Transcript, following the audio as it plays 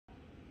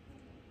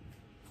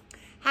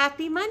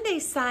Happy Monday,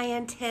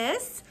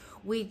 scientists!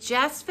 We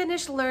just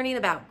finished learning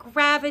about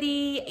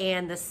gravity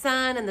and the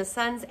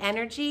sun's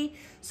energy.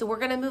 So we're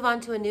going to move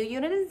on to a new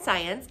unit in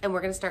science, and we're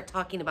going to start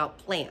talking about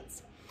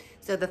plants.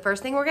 So the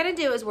first thing we're going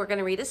to do is we're going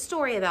to read a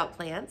story about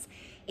plants,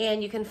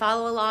 and you can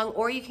follow along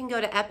or you can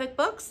go to Epic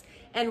Books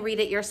and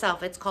read it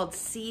yourself. It's called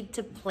Seed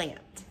to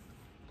Plant.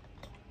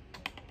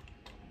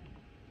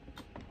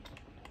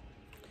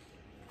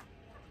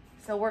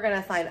 So we're going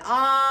to find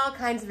all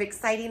kinds of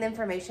exciting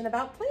information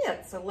about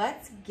plants. So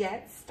let's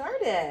get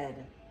started.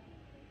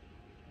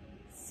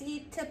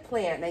 Seed to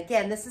Plant. And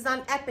again, this is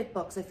on Epic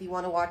Books if you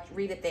want to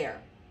read it there.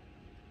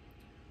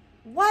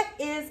 What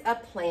is a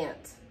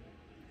plant?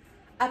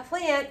 A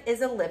plant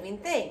is a living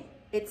thing.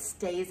 It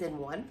stays in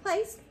one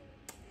place,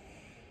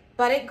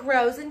 but it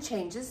grows and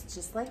changes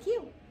just like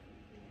you.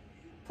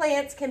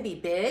 Plants can be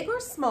big or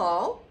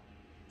small.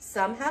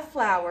 Some have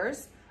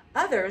flowers.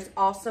 Others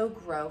also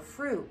grow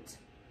fruit.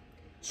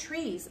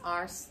 Trees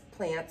are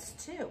plants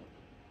too.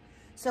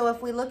 So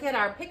if we look at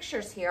our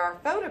pictures here, our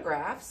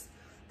photographs,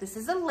 this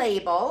is a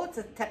label, it's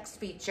a text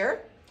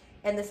feature,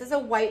 and this is a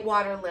white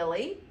water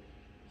lily.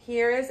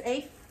 Here is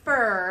a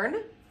fern.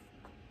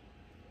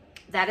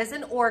 That is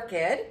an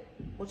orchid,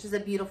 which is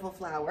a beautiful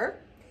flower.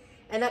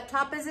 And up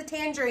top is a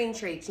tangerine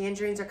tree.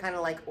 Tangerines are kind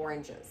of like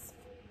oranges.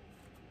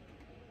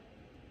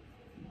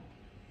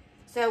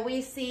 So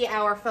we see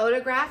our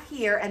photograph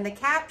here, and the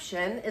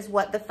caption is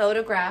what the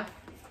photograph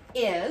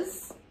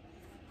is.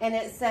 And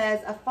it says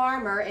a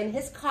farmer in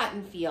his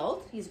cotton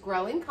field. He's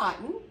growing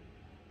cotton.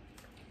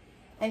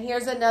 And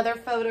here's another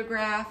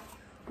photograph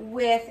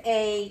with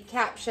a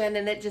caption,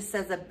 and it just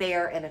says a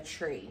bear in a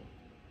tree.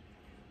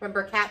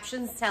 Remember,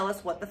 captions tell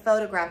us what the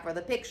photograph or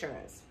the picture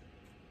is.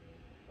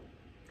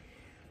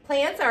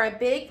 Plants are a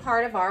big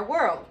part of our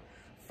world.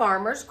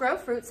 Farmers grow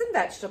fruits and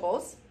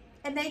vegetables,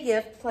 and these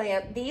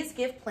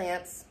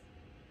plants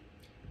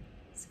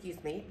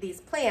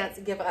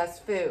give us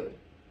food.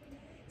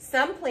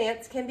 Some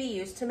plants can be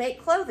used to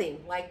make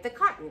clothing, like the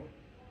cotton.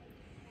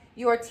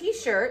 Your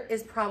t-shirt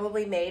is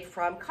probably made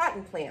from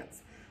cotton plants.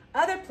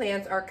 Other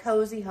plants are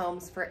cozy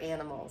homes for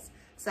animals.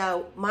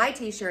 So my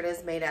t-shirt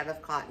is made out of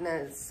cotton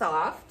and it's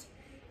soft.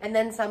 And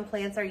then some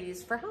plants are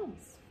used for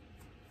homes.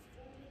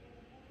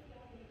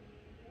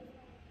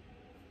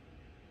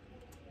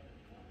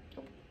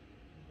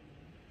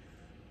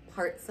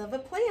 Parts of a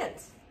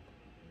plant.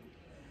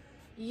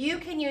 You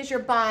can use your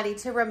body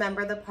to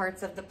remember the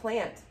parts of the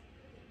plant.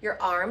 Your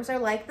arms are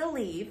like the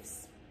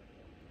leaves.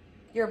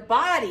 Your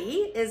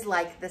body is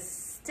like the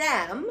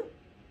stem.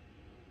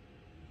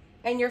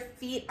 And your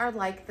feet are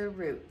like the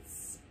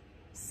roots.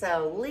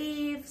 So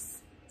leaves,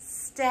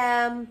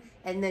 stem,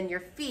 and then your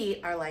feet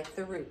are like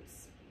the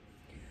roots.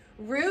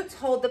 Roots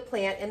hold the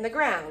plant in the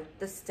ground.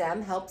 The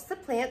stem helps the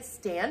plant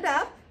stand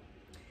up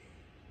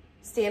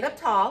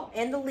tall,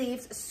 and the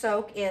leaves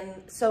soak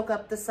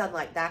up the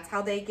sunlight. That's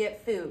how they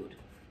get food.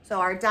 So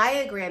our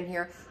diagram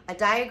here, a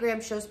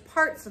diagram shows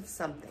parts of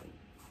something.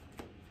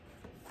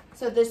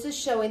 So this is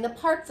showing the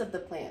parts of the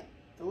plant.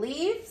 The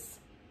leaves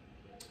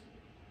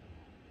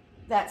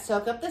that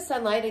soak up the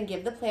sunlight and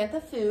give the plant the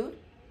food,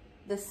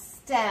 the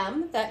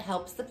stem that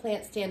helps the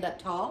plant stand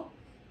up tall,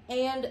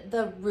 and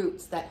the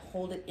roots that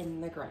hold it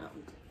in the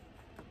ground.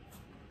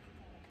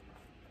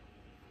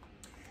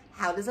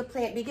 How does a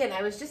plant begin?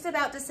 I was just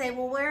about to say,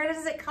 well, where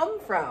does it come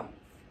from?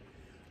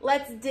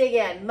 Let's dig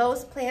in.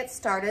 Most plants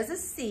start as a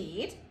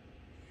seed.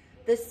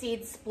 The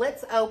seed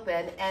splits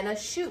open and a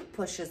shoot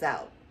pushes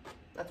out.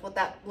 That's what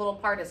that little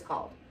part is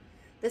called.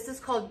 This is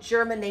called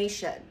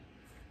germination.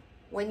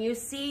 When you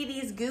see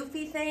these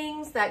goofy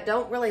things that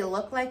don't really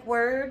look like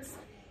words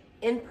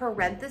in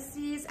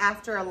parentheses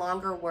after a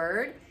longer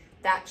word,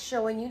 that's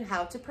showing you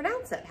how to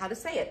pronounce it, how to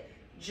say it.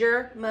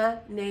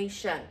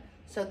 Germination.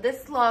 So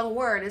this long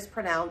word is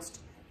pronounced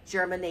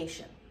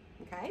germination,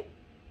 okay?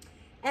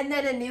 And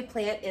then a new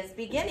plant is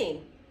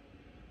beginning.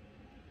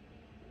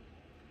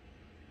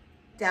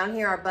 Down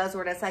here, our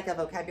buzzword, it's like a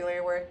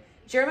vocabulary word.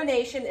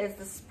 Germination is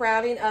the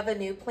sprouting of a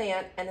new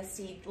plant, and a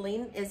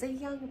seedling is a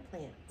young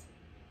plant.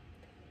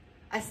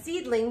 A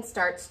seedling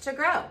starts to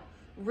grow.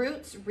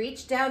 Roots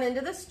reach down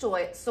into the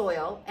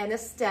soil, and a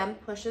stem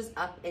pushes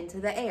up into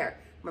the air.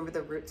 Remember,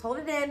 the roots hold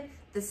it in,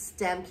 the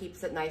stem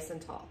keeps it nice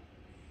and tall.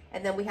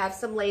 And then we have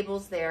some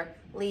labels there,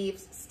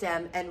 leaves,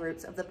 stem, and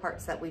roots of the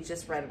parts that we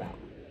just read about.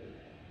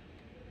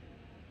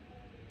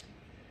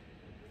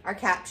 Our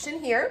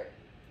caption here,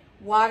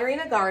 watering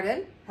a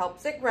garden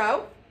helps it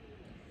grow.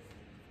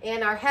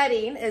 And our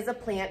heading is a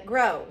plant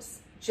grows.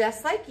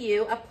 Just like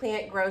you, a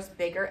plant grows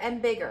bigger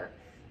and bigger.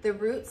 The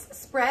roots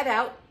spread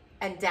out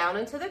and down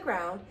into the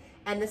ground,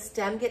 and the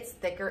stem gets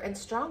thicker and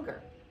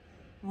stronger.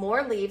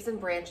 More leaves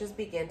and branches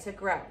begin to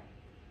grow.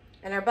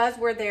 And our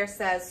buzzword there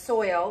says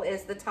soil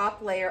is the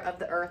top layer of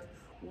the earth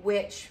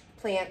which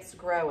plants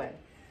grow in.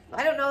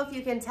 I don't know if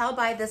you can tell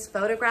by this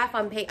photograph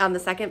on the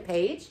second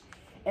page,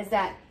 is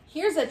that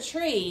here's a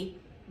tree,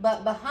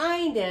 but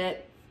behind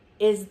it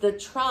is the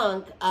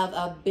trunk of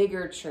a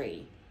bigger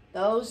tree.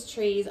 Those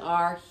trees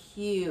are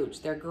huge.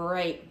 They're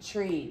great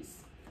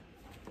trees.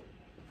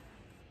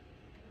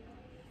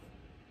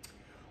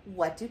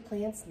 What do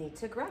plants need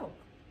to grow?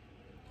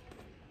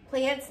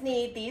 Plants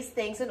need these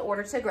things in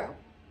order to grow.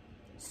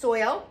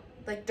 Soil,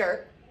 like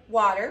dirt,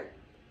 water,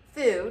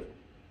 food,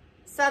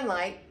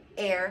 sunlight,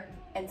 air,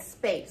 and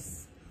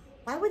space.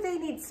 Why would they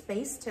need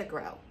space to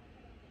grow?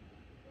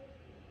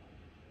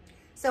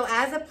 So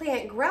as a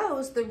plant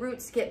grows, the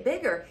roots get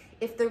bigger.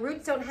 If the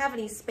roots don't have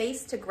any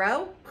space to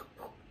grow,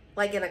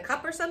 like in a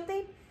cup or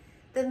something,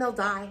 then they'll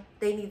die.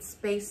 They need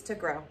space to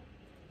grow.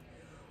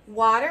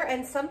 Water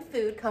and some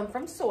food come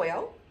from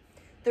soil.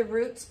 The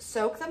roots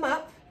soak them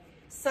up.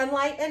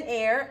 Sunlight and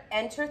air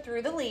enter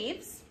through the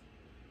leaves.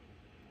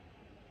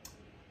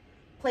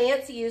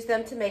 Plants use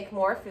them to make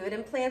more food,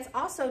 and plants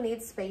also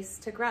need space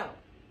to grow.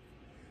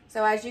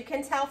 So as you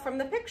can tell from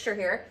the picture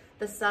here,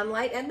 the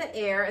sunlight and the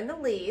air and the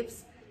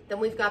leaves, then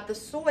we've got the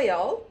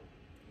soil,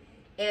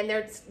 and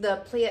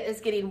the plant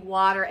is getting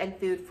water and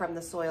food from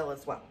the soil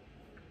as well.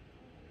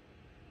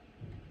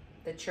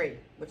 The tree,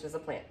 which is a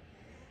plant.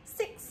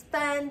 6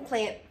 fun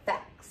plant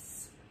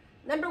facts.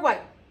 Number 1,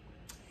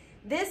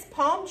 this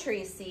palm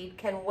tree seed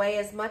can weigh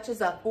as much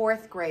as a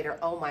 4th grader.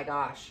 Oh my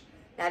gosh,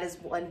 that is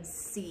one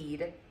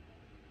seed.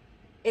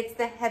 It's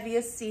the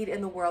heaviest seed in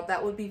the world.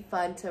 That would be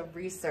fun to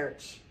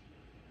research.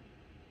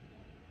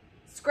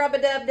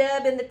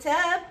 Scrub-a-dub-dub in the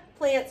tub.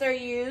 Plants are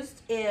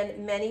used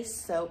in many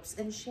soaps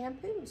and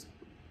shampoos.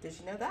 Did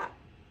you know that?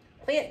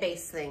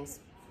 Plant-based things.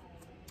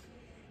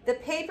 The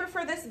paper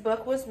for this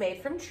book was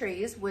made from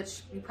trees,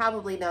 which you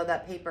probably know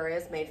that paper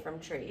is made from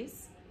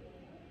trees.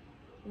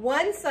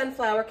 One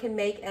sunflower can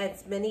make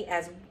as many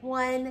as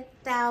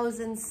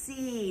 1,000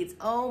 seeds.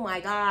 Oh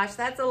my gosh,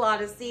 that's a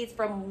lot of seeds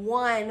from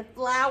one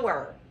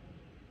flower.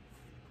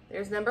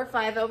 There's number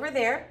 5 over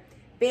there.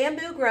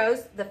 Bamboo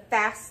grows the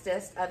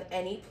fastest of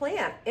any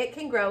plant. It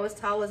can grow as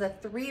tall as a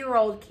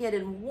 3-year-old kid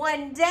in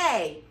one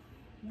day.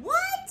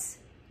 What?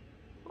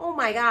 Oh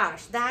my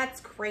gosh, that's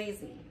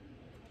crazy.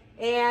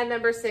 And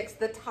number 6,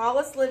 the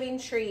tallest living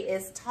tree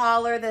is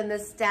taller than the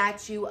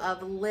Statue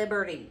of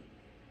Liberty.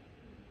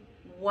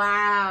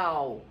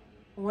 Wow.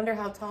 I wonder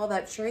how tall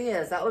that tree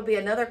is. That would be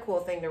another cool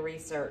thing to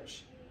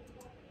research.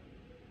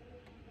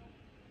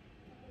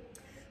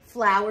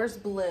 Flowers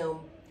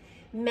bloom.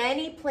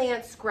 Many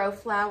plants grow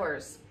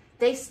flowers.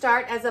 They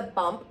start as a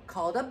bump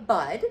called a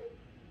bud.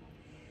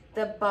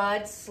 The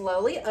bud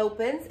slowly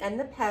opens and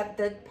the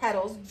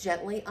petals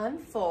gently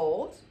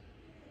unfold.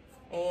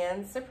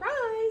 And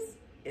surprise,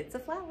 it's a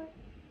flower.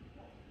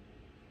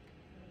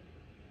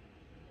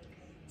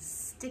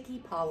 Sticky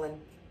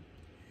pollen.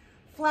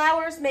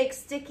 Flowers make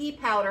sticky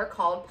powder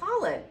called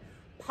pollen.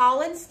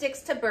 Pollen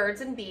sticks to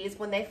birds and bees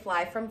when they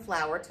fly from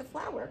flower to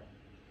flower.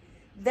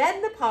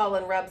 Then the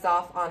pollen rubs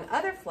off on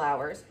other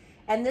flowers,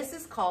 and this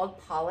is called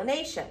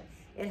pollination.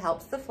 It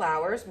helps the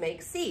flowers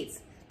make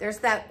seeds. There's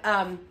that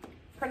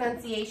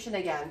pronunciation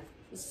again.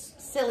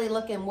 Silly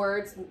looking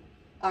words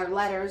or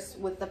letters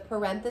with the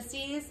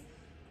parentheses.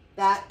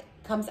 That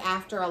comes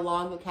after a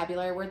long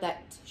vocabulary word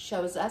that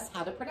shows us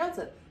how to pronounce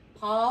it.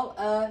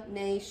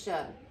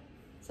 Pollination.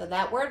 So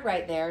that word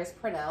right there is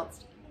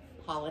pronounced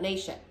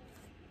pollination.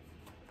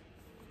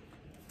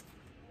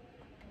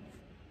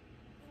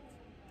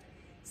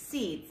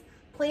 Seeds.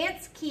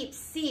 Plants keep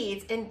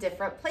seeds in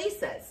different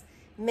places.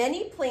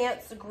 Many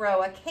plants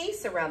grow a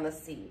case around the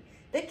seed.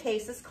 The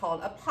case is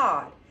called a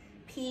pod.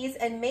 Peas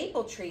and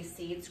maple tree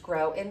seeds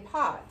grow in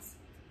pods.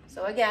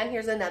 So again,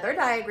 here's another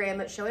diagram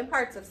that's showing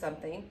parts of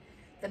something.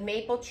 The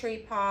maple tree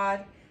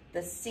pod,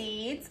 the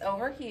seeds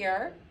over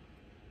here,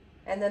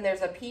 and then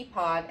there's a pea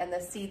pod and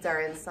the seeds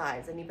are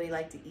inside. Does anybody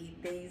like to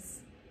eat these?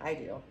 I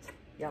do.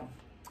 Yum.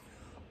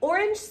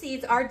 Orange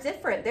seeds are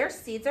different. Their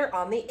seeds are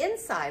on the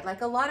inside,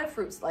 like a lot of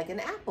fruits, like an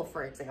apple,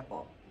 for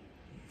example.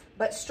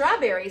 But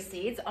strawberry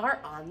seeds are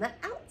on the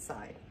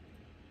outside.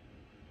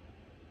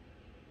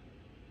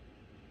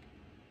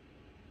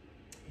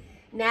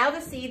 Now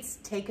the seeds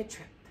take a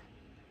trip.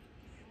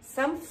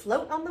 Some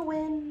float on the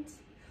wind.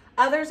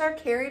 Others are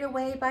carried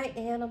away by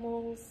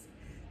animals.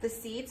 The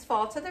seeds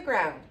fall to the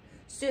ground.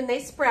 Soon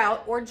they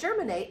sprout or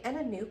germinate and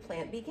a new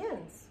plant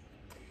begins.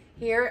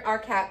 Here our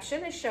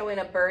caption is showing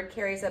a bird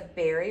carries a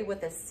berry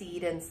with a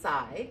seed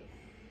inside.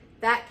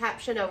 That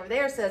caption over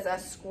there says a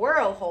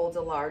squirrel holds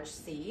a large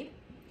seed.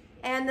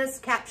 And this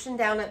caption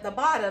down at the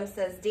bottom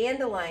says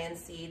dandelion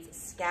seeds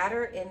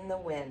scatter in the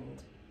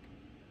wind.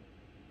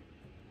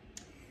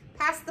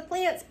 Pass the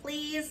plants,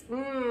 please.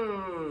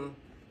 Yum.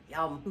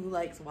 Who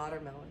likes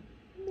watermelon?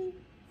 Me.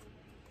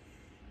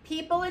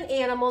 People and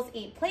animals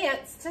eat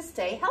plants to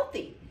stay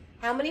healthy.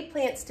 How many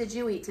plants did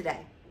you eat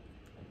today?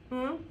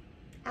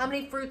 How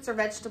many fruits or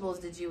vegetables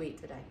did you eat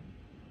today?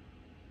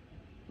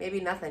 Maybe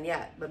nothing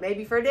yet, but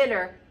maybe for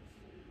dinner.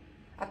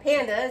 A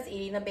panda is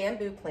eating a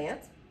bamboo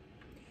plant.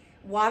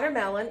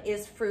 Watermelon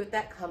is fruit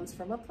that comes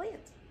from a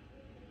plant.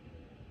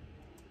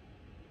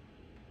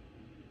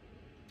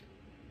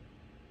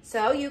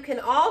 So you can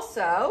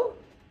also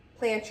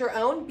plant your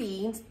own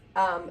bean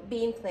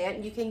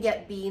plant. You can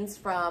get beans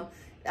from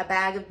a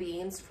bag of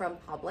beans from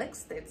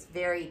Publix. It's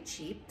very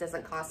cheap,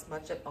 doesn't cost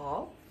much at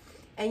all.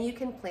 and you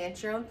can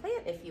plant your own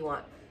plant if you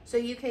want. So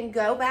you can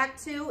go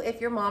back to, if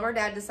your mom or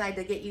dad decide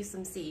to get you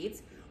some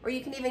seeds, or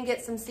you can even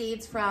get some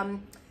seeds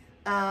from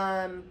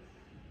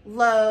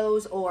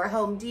Lowe's or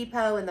Home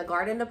Depot in the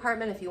garden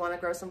department if you want to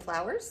grow some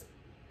flowers.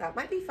 That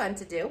might be fun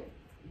to do.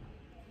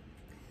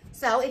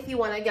 So if you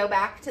want to go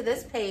back to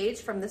this page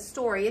from the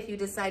story, if you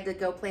decide to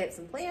go plant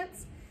some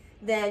plants,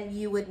 then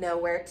you would know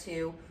where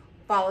to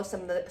follow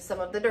some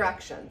of the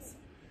directions.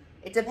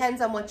 It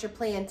depends on what you're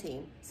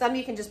planting. Some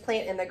you can just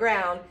plant in the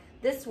ground.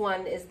 This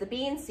one is the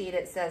bean seed.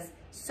 It says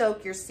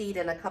soak your seed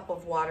in a cup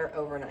of water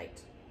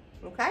overnight.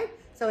 Okay?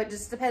 So it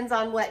just depends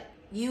on what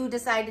you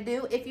decide to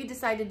do, if you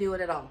decide to do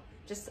it at all.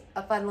 Just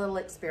a fun little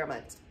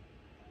experiment.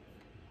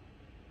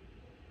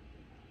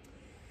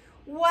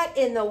 What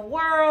in the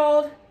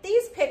world?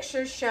 These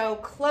pictures show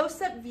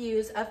close-up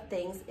views of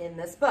things in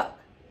this book.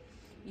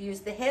 Use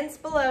the hints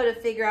below to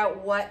figure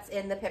out what's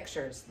in the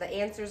pictures. The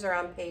answers are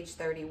on page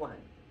 31.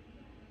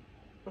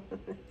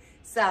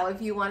 So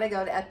if you want to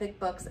go to Epic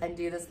Books and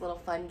do this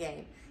little fun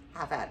game,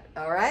 have at it,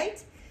 all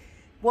right?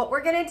 What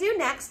we're going to do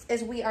next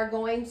is we are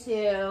going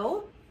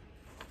to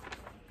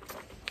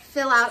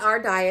fill out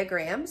our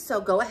diagram.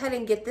 So go ahead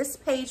and get this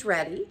page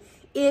ready.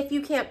 If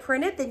you can't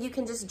print it, then you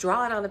can just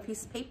draw it on a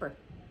piece of paper,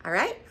 all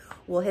right?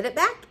 We'll hit it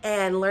back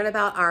and learn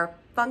about our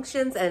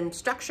functions and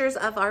structures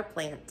of our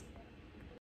plant.